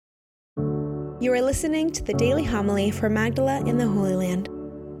You are listening to the Daily Homily for Magdala in the Holy Land.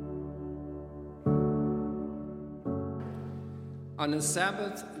 On a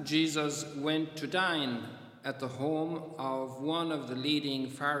Sabbath, Jesus went to dine at the home of one of the leading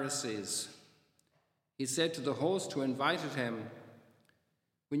Pharisees. He said to the host who invited him,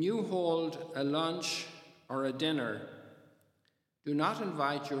 "When you hold a lunch or a dinner, do not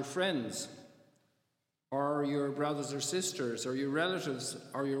invite your friends or your brothers or sisters or your relatives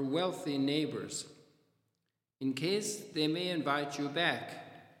or your wealthy neighbors, in case they may invite you back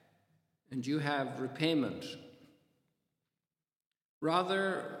and you have repayment.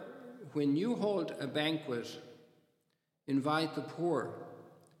 Rather, when you hold a banquet, invite the poor,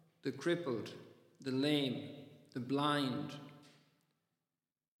 the crippled, the lame, the blind.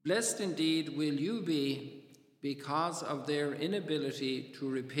 Blessed indeed will you be because of their inability to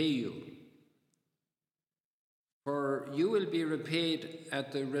repay you. For you will be repaid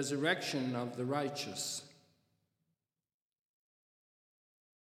at the resurrection of the righteous."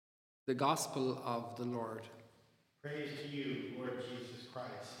 The Gospel of the Lord. Praise to you, Lord Jesus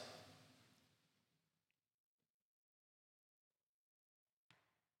Christ.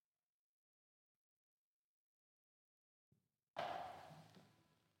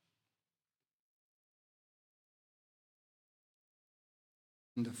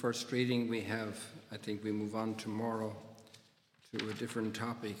 In the first reading we have, I think we move on tomorrow to a different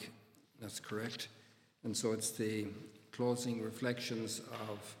topic. That's correct. And so it's the closing reflections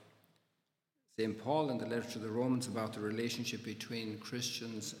of St. Paul in the letter to the Romans about the relationship between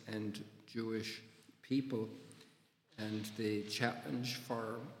Christians and Jewish people and the challenge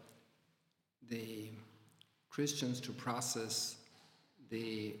for the Christians to process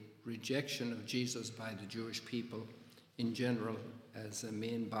the rejection of Jesus by the Jewish people in general as a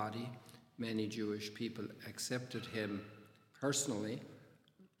main body. Many Jewish people accepted him personally.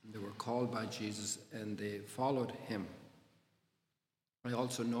 They were called by Jesus and they followed him. I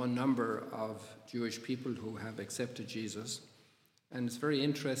also know a number of Jewish people who have accepted Jesus, and it's very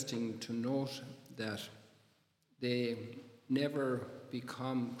interesting to note that they never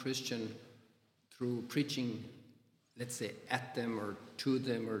become Christian through preaching, let's say, at them or to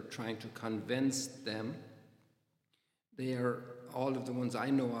them or trying to convince them. They are, all of the ones I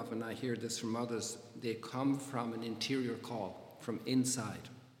know of, and I hear this from others, they come from an interior call, from inside.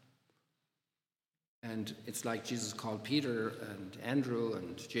 And it's like Jesus called Peter and Andrew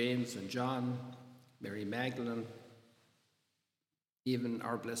and James and John, Mary Magdalene, even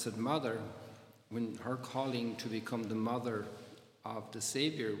our Blessed Mother, when her calling to become the mother of the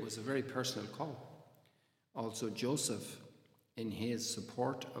Savior was a very personal call. Also Joseph, in his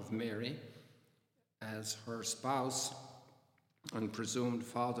support of Mary as her spouse and presumed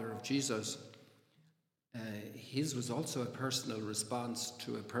father of Jesus, his was also a personal response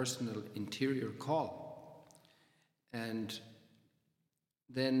to a personal interior call. And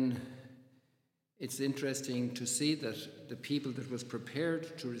then it's interesting to see that the people that was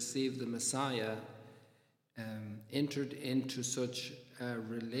prepared to receive the Messiah entered into such a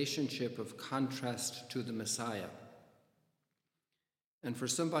relationship of contrast to the Messiah. And for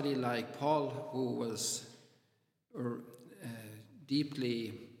somebody like Paul, who was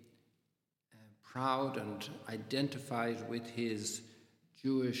deeply proud and identified with his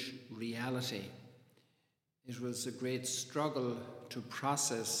Jewish reality, it was a great struggle to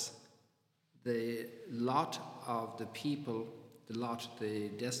process the lot of the people,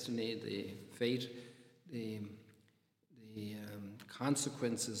 the destiny, the fate, the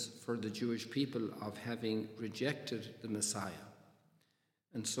consequences for the Jewish people of having rejected the Messiah.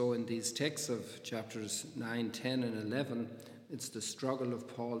 And so in these texts of chapters 9, 10, and 11, it's the struggle of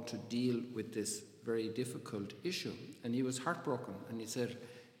Paul to deal with this very difficult issue. And he was heartbroken, and he said,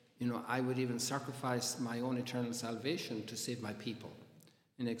 I would even sacrifice my own eternal salvation to save my people.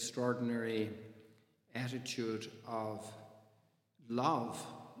 An extraordinary attitude of love,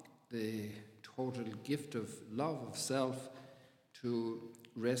 the total gift of love of self to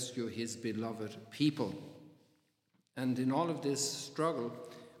rescue his beloved people. And in all of this struggle,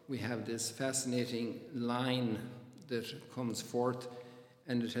 we have this fascinating line that comes forth,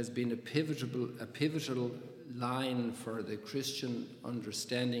 and it has been a pivotal line for the Christian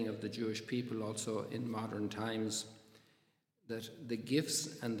understanding of the Jewish people also in modern times, that the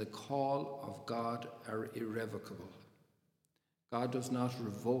gifts and the call of God are irrevocable. God does not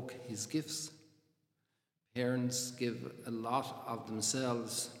revoke his gifts. Parents give a lot of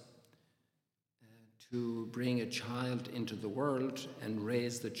themselves to bring a child into the world and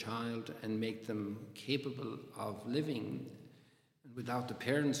raise the child and make them capable of living. And without the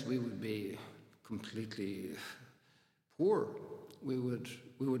parents, we would be completely poor. We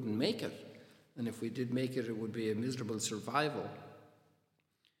wouldn't make it. And if we did make it, it would be a miserable survival.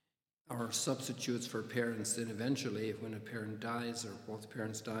 Or substitutes for parents, then eventually, when a parent dies or both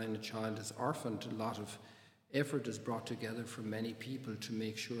parents die and a child is orphaned, a lot of effort is brought together from many people to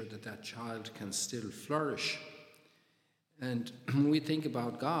make sure that that child can still flourish. And when we think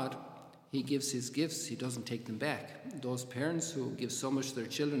about God, he gives his gifts, he doesn't take them back. Those parents who give so much to their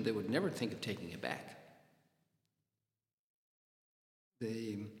children, they would never think of taking it back.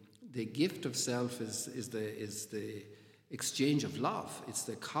 The gift of self is the exchange of love. It's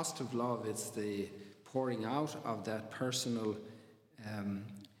the cost of love. It's the pouring out of that personal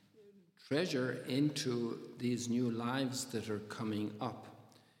treasure into these new lives that are coming up.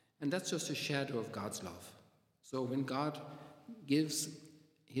 And that's just a shadow of God's love. So when God gives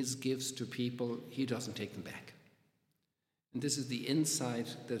his gifts to people, he doesn't take them back. And this is the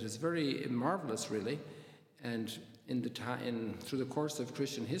insight that is very marvelous, really. And through the course of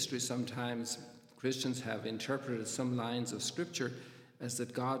Christian history, sometimes Christians have interpreted some lines of Scripture as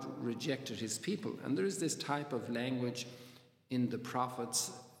that God rejected his people. And there is this type of language in the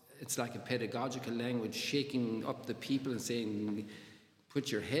prophets. It's like a pedagogical language, shaking up the people and saying,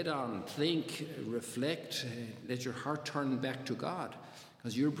 put your head on, think, reflect, let your heart turn back to God.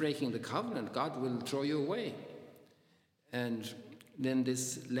 Because you're breaking the covenant, God will throw you away. And then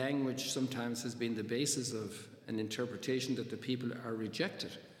this language sometimes has been the basis of an interpretation that the people are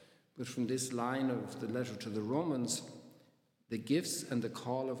rejected. But from this line of the letter to the Romans, the gifts and the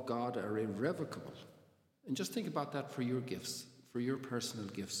call of God are irrevocable. And just think about that for your gifts, for your personal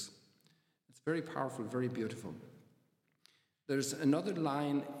gifts. It's very powerful, very beautiful. There's another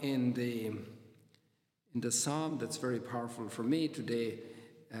line in the psalm that's very powerful for me today,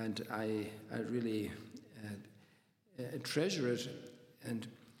 and I really treasure it. And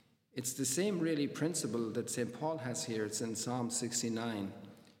it's the same really principle that St. Paul has here. It's in Psalm 69.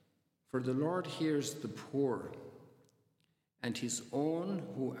 For the Lord hears the poor, and his own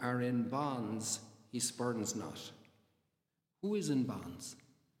who are in bonds he spurns not. Who is in bonds?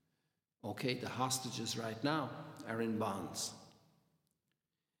 Okay, the hostages right now are in bonds.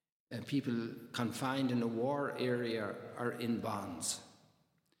 People confined in a war area are in bonds.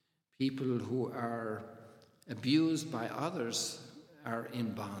 People who are abused by others are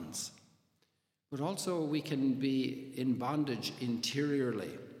in bonds. But also we can be in bondage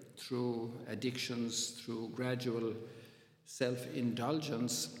interiorly through addictions, through gradual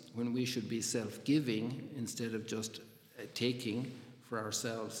self-indulgence, when we should be self-giving instead of just taking for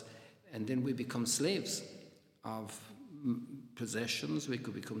ourselves. And then we become slaves of possessions. We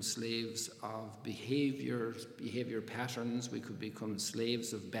could become slaves of behavior patterns. We could become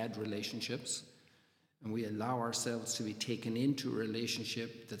slaves of bad relationships. And we allow ourselves to be taken into a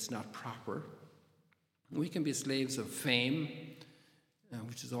relationship that's not proper. We can be slaves of fame,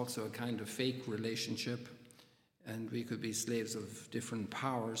 which is also a kind of fake relationship. And we could be slaves of different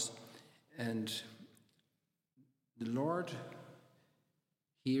powers. And the Lord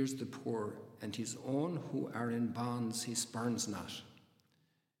hears the poor, and his own who are in bonds he spurns not.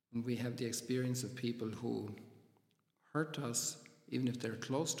 And we have the experience of people who hurt us, even if they're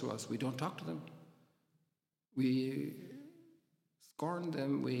close to us. We don't talk to them. We scorn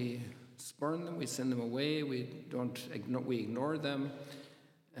them, we spurn them, we send them away, we ignore them.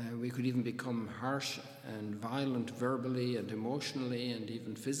 We could even become harsh and violent verbally and emotionally and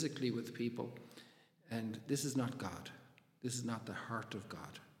even physically with people. And this is not God. This is not the heart of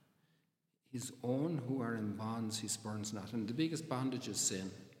God. His own who are in bonds he spurns not. And the biggest bondage is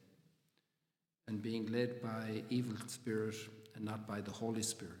sin and being led by evil spirit and not by the Holy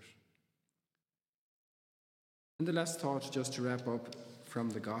Spirit. And the last thought, just to wrap up from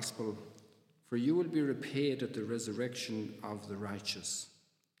the gospel, for you will be repaid at the resurrection of the righteous.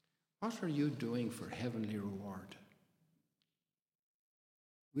 What are you doing for heavenly reward?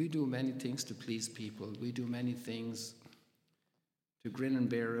 We do many things to please people. We do many things to grin and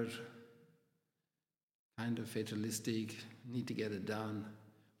bear it, kind of fatalistic, need to get it done.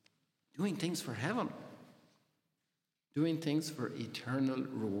 Doing things for heaven. Doing things for eternal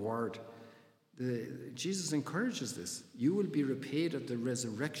reward. Jesus encourages this. You will be repaid at the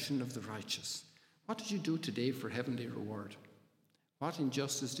resurrection of the righteous. What did you do today for heavenly reward? What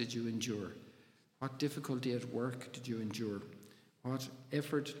injustice did you endure? What difficulty at work did you endure? What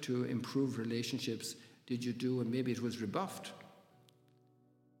effort to improve relationships did you do, and maybe it was rebuffed?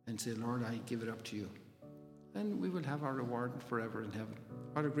 And say, Lord, I give it up to you. And we will have our reward forever in heaven.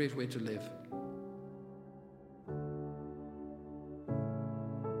 What a great way to live.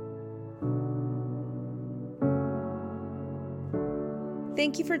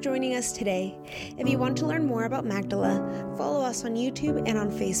 Thank you for joining us today. If you want to learn more about Magdala, follow us on YouTube and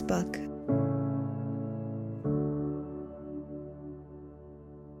on Facebook.